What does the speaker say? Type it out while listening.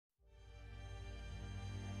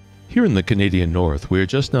Here in the Canadian North, we are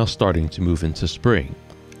just now starting to move into spring.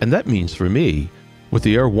 And that means for me, with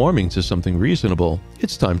the air warming to something reasonable,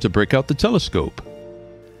 it's time to break out the telescope.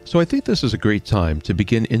 So I think this is a great time to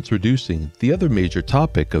begin introducing the other major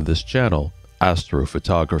topic of this channel,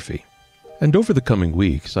 astrophotography. And over the coming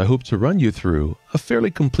weeks, I hope to run you through a fairly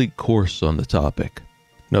complete course on the topic.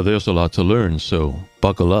 Now there's a lot to learn, so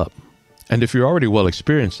buckle up. And if you're already well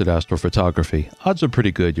experienced at astrophotography, odds are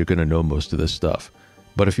pretty good you're going to know most of this stuff.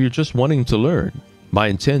 But if you're just wanting to learn, my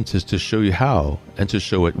intent is to show you how and to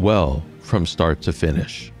show it well from start to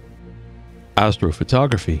finish.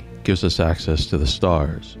 Astrophotography gives us access to the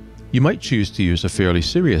stars. You might choose to use a fairly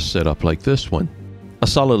serious setup like this one, a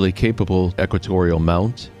solidly capable equatorial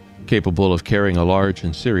mount, capable of carrying a large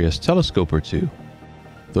and serious telescope or two.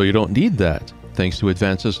 Though you don't need that, thanks to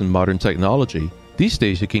advances in modern technology, these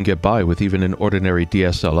days you can get by with even an ordinary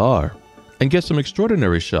DSLR and get some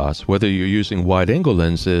extraordinary shots whether you're using wide-angle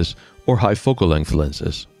lenses or high focal length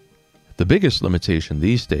lenses. The biggest limitation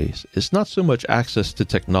these days is not so much access to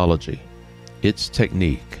technology, it's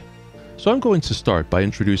technique. So I'm going to start by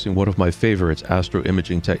introducing one of my favorite astro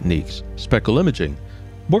imaging techniques, speckle imaging,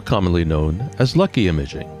 more commonly known as lucky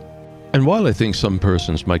imaging. And while I think some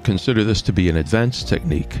persons might consider this to be an advanced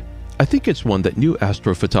technique, I think it's one that new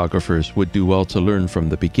astrophotographers would do well to learn from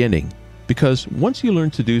the beginning, because once you learn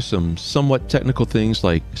to do some somewhat technical things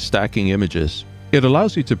like stacking images, it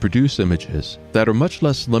allows you to produce images that are much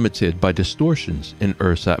less limited by distortions in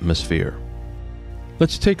Earth's atmosphere.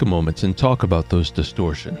 Let's take a moment and talk about those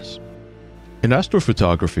distortions. In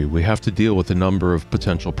astrophotography, we have to deal with a number of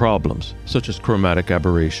potential problems, such as chromatic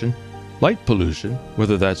aberration, light pollution,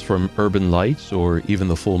 whether that's from urban lights or even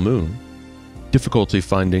the full moon, difficulty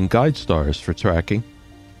finding guide stars for tracking,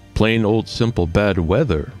 plain old simple bad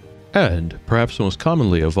weather, and, perhaps most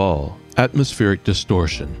commonly of all, atmospheric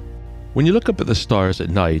distortion. When you look up at the stars at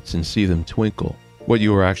night and see them twinkle, what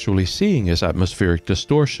you are actually seeing is atmospheric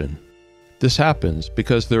distortion. This happens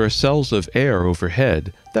because there are cells of air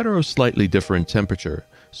overhead that are of slightly different temperature,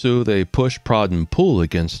 so they push, prod, and pull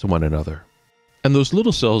against one another. And those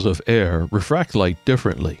little cells of air refract light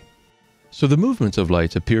differently. So the movement of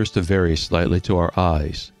light appears to vary slightly to our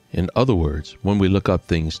eyes. In other words, when we look up,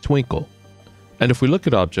 things twinkle. And if we look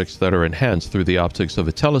at objects that are enhanced through the optics of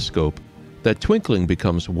a telescope, that twinkling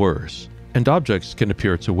becomes worse, and objects can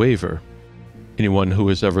appear to waver. Anyone who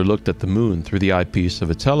has ever looked at the moon through the eyepiece of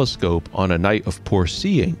a telescope on a night of poor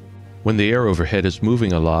seeing, when the air overhead is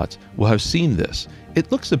moving a lot, will have seen this.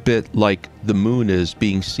 It looks a bit like the moon is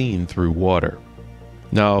being seen through water.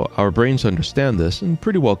 Now, our brains understand this and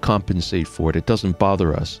pretty well compensate for it. It doesn't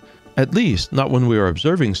bother us, at least not when we are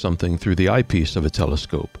observing something through the eyepiece of a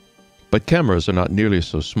telescope. But cameras are not nearly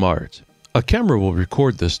so smart. A camera will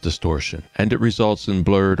record this distortion, and it results in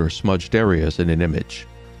blurred or smudged areas in an image.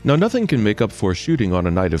 Now, nothing can make up for shooting on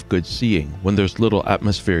a night of good seeing when there's little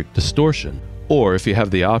atmospheric distortion, or if you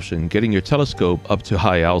have the option, getting your telescope up to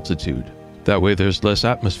high altitude. That way there's less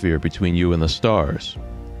atmosphere between you and the stars.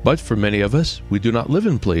 But for many of us, we do not live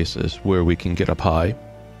in places where we can get up high.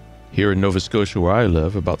 Here in Nova Scotia where I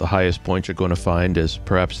live, about the highest point you're going to find is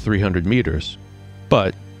perhaps 300 meters.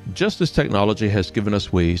 But just as technology has given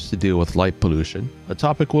us ways to deal with light pollution, a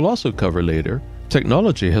topic we'll also cover later,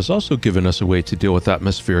 technology has also given us a way to deal with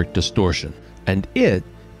atmospheric distortion, and it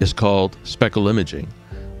is called speckle imaging,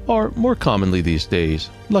 or more commonly these days,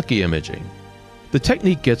 lucky imaging. The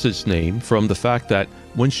technique gets its name from the fact that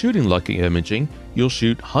when shooting lucky imaging, you'll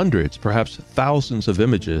shoot hundreds, perhaps thousands of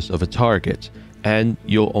images of a target, and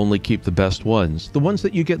you'll only keep the best ones, the ones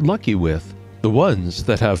that you get lucky with, the ones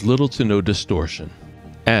that have little to no distortion.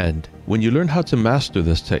 And when you learn how to master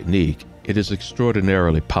this technique, it is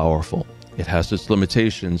extraordinarily powerful. It has its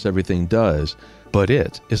limitations, everything does, but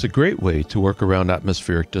it is a great way to work around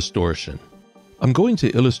atmospheric distortion. I'm going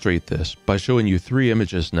to illustrate this by showing you 3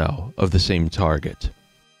 images now of the same target.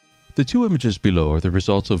 The 2 images below are the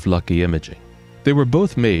results of lucky imaging. They were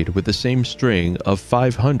both made with the same string of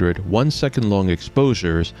 500 1-second long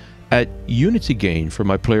exposures at unity gain for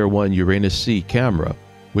my Player One Uranus C camera,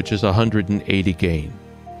 which is 180 gain.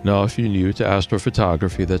 Now, if you're new to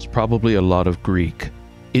astrophotography, that's probably a lot of Greek.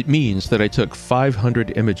 It means that I took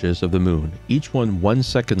 500 images of the moon, each one 1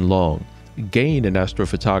 second long. Gain in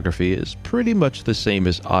astrophotography is pretty much the same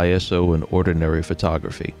as ISO in ordinary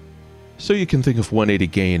photography. So you can think of 180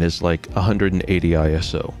 gain as like 180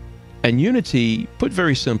 ISO. And unity, put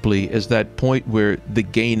very simply, is that point where the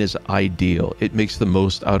gain is ideal. It makes the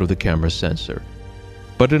most out of the camera sensor.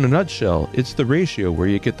 But in a nutshell, it's the ratio where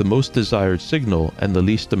you get the most desired signal and the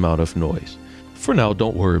least amount of noise. For now,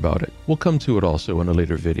 don't worry about it. We'll come to it also in a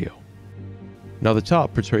later video. Now the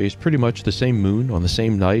top portrays pretty much the same moon on the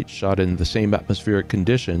same night, shot in the same atmospheric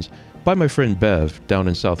conditions by my friend Bev down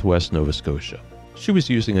in southwest Nova Scotia. She was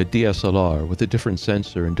using a DSLR with a different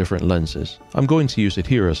sensor and different lenses. I'm going to use it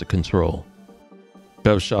here as a control.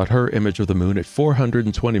 Bev shot her image of the moon at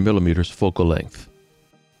 420mm focal length.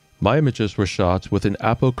 My images were shot with an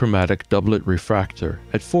apochromatic doublet refractor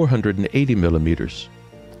at 480mm.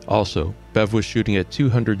 Also, Bev was shooting at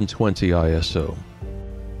 220 ISO.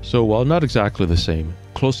 So while not exactly the same,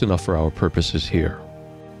 close enough for our purposes here.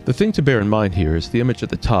 The thing to bear in mind here is the image at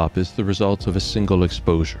the top is the result of a single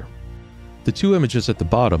exposure. The two images at the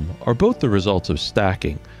bottom are both the result of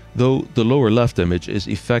stacking, though the lower left image is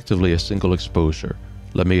effectively a single exposure.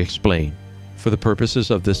 Let me explain. For the purposes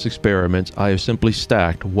of this experiment, I have simply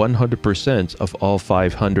stacked 100% of all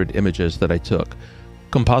 500 images that I took.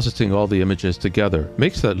 Compositing all the images together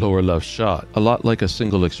makes that lower left shot a lot like a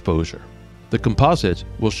single exposure. The composite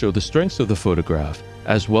will show the strengths of the photograph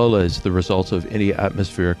as well as the results of any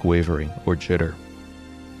atmospheric wavering or jitter.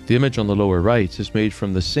 The image on the lower right is made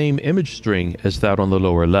from the same image string as that on the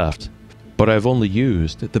lower left, but I've only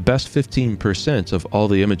used the best 15% of all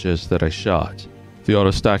the images that I shot. The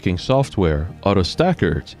auto-stacking software,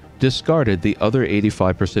 AutoStackers, discarded the other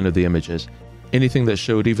 85% of the images, anything that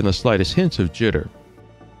showed even the slightest hint of jitter.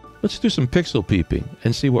 Let's do some pixel peeping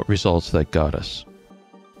and see what results that got us.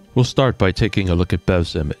 We'll start by taking a look at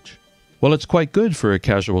Bev's image. While it's quite good for a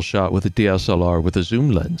casual shot with a DSLR with a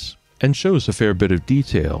zoom lens, and shows a fair bit of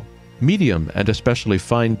detail, medium and especially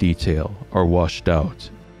fine detail are washed out.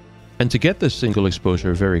 And to get this single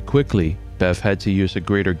exposure very quickly, Bev had to use a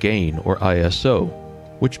greater gain or ISO,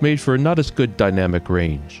 which made for not as good dynamic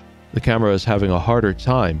range. The camera is having a harder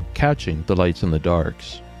time catching the lights and the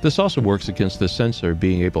darks. This also works against the sensor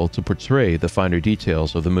being able to portray the finer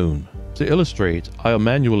details of the moon. To illustrate, I'll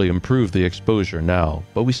manually improve the exposure now,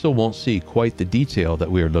 but we still won't see quite the detail that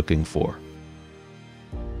we are looking for.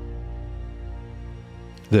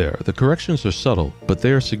 There, the corrections are subtle, but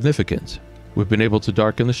they are significant. We've been able to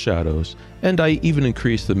darken the shadows, and I even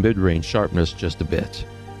increased the mid-range sharpness just a bit.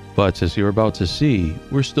 But as you're about to see,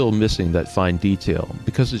 we're still missing that fine detail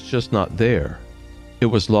because it's just not there. It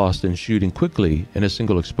was lost in shooting quickly in a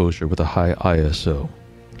single exposure with a high ISO.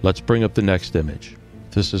 Let's bring up the next image.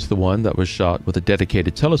 This is the one that was shot with a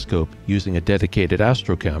dedicated telescope using a dedicated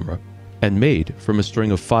astro camera and made from a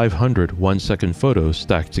string of 500 1-second photos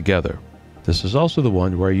stacked together. This is also the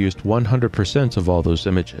one where I used 100% of all those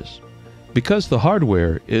images. Because the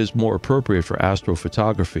hardware is more appropriate for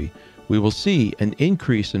astrophotography, we will see an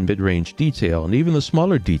increase in mid-range detail and even the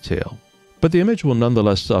smaller detail. But the image will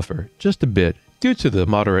nonetheless suffer just a bit due to the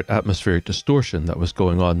moderate atmospheric distortion that was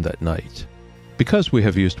going on that night. Because we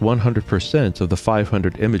have used 100% of the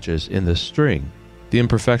 500 images in this string, the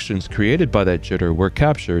imperfections created by that jitter were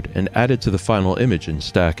captured and added to the final image in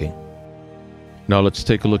stacking. Now let's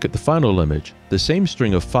take a look at the final image, the same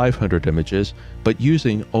string of 500 images, but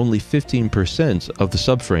using only 15% of the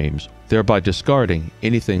subframes, thereby discarding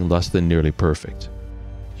anything less than nearly perfect.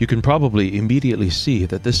 You can probably immediately see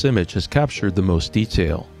that this image has captured the most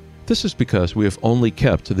detail. This is because we have only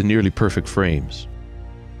kept to the nearly perfect frames.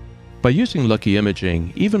 By using lucky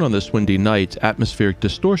imaging, even on this windy night, atmospheric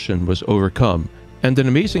distortion was overcome, and an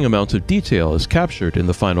amazing amount of detail is captured in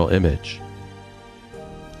the final image.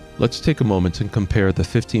 Let's take a moment and compare the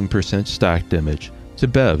 15% stacked image to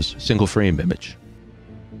Bev's single frame image.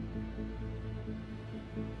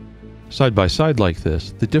 Side by side like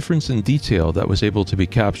this, the difference in detail that was able to be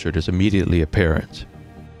captured is immediately apparent.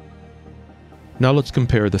 Now let's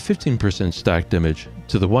compare the 15% stacked image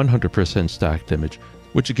to the 100% stacked image,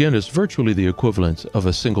 which again is virtually the equivalent of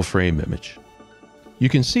a single frame image. You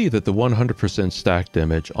can see that the 100% stacked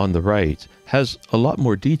image on the right has a lot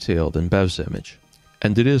more detail than Bev's image,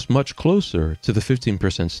 and it is much closer to the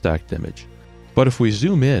 15% stacked image. But if we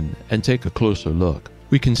zoom in and take a closer look,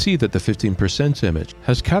 we can see that the 15% image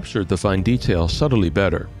has captured the fine detail subtly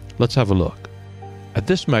better. Let's have a look. At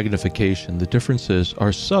this magnification, the differences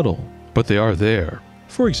are subtle, but they are there.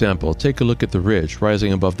 For example, take a look at the ridge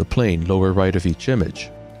rising above the plane lower right of each image.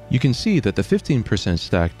 You can see that the 15%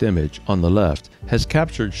 stacked image on the left has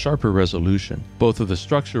captured sharper resolution, both of the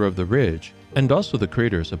structure of the ridge and also the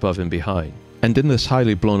craters above and behind. And in this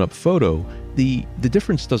highly blown up photo, the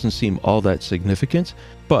difference doesn't seem all that significant,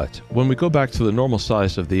 but when we go back to the normal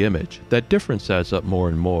size of the image, that difference adds up more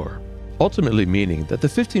and more. Ultimately meaning that the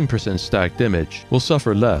 15% stacked image will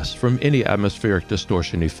suffer less from any atmospheric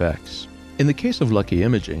distortion effects. In the case of lucky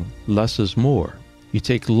imaging, less is more. You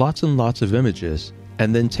take lots and lots of images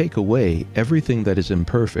and then take away everything that is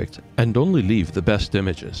imperfect and only leave the best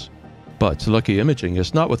images. But lucky imaging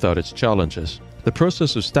is not without its challenges. The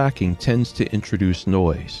process of stacking tends to introduce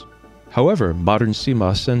noise. However, modern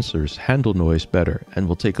CMOS sensors handle noise better, and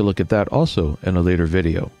we'll take a look at that also in a later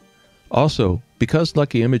video. Also, because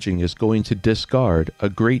Lucky Imaging is going to discard a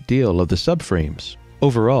great deal of the subframes,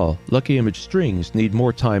 overall, Lucky Image strings need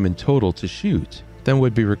more time in total to shoot than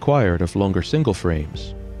would be required of longer single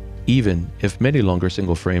frames, even if many longer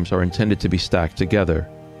single frames are intended to be stacked together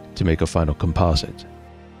to make a final composite.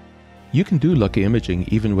 You can do Lucky Imaging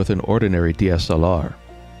even with an ordinary DSLR.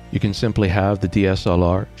 You can simply have the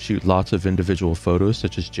DSLR shoot lots of individual photos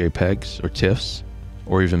such as JPEGs or TIFFs,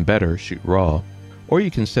 or even better, shoot RAW. Or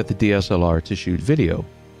you can set the DSLR to shoot video,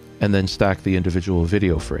 and then stack the individual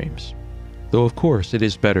video frames. Though of course it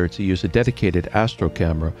is better to use a dedicated astro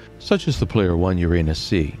camera such as the Player One Uranus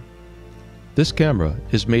C. This camera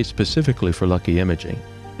is made specifically for Lucky Imaging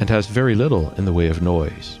and has very little in the way of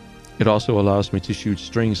noise. It also allows me to shoot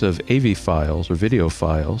strings of AV files or video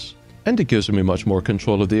files, and it gives me much more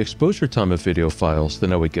control of the exposure time of video files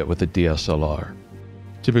than I would get with a DSLR.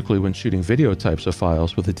 Typically when shooting video types of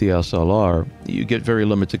files with a DSLR, you get very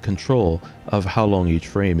limited control of how long each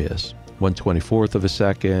frame is. 1/24th of a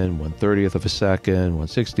second, 1/30th of a second,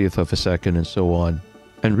 1/60th of a second, and so on.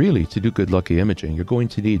 And really, to do good Lucky Imaging, you're going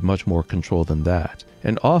to need much more control than that.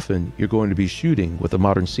 And often, you're going to be shooting with a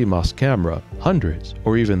modern CMOS camera hundreds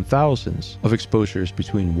or even thousands of exposures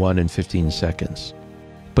between 1 and 15 seconds.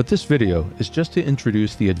 But this video is just to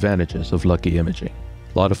introduce the advantages of Lucky Imaging.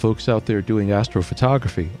 A lot of folks out there doing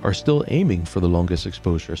astrophotography are still aiming for the longest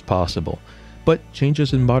exposures possible. But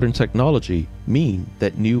changes in modern technology mean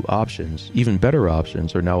that new options, even better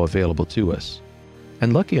options, are now available to us.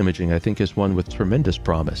 And Lucky Imaging, I think, is one with tremendous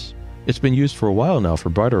promise. It's been used for a while now for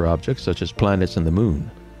brighter objects such as planets and the moon.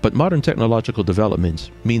 But modern technological developments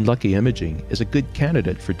mean Lucky Imaging is a good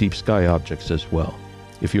candidate for deep sky objects as well.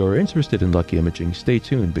 If you are interested in Lucky Imaging, stay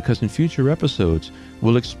tuned, because in future episodes,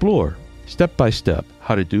 we'll explore step by step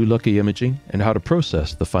how to do Lucky Imaging and how to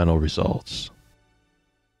process the final results.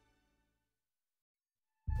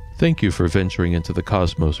 Thank you for venturing into the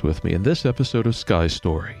cosmos with me in this episode of Sky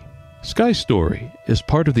Story. Sky Story is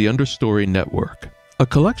part of the UNDERSTORY network, a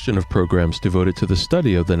collection of programs devoted to the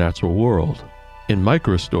study of the natural world. In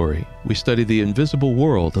Microstory, we study the invisible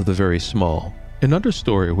world of the very small. In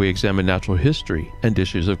UNDERSTORY, we examine natural history and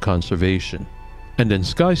issues of conservation. And in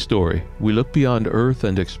Sky Story, we look beyond Earth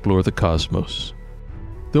and explore the cosmos.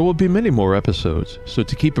 There will be many more episodes, so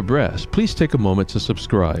to keep abreast, please take a moment to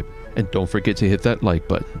subscribe, and don't forget to hit that like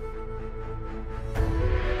button.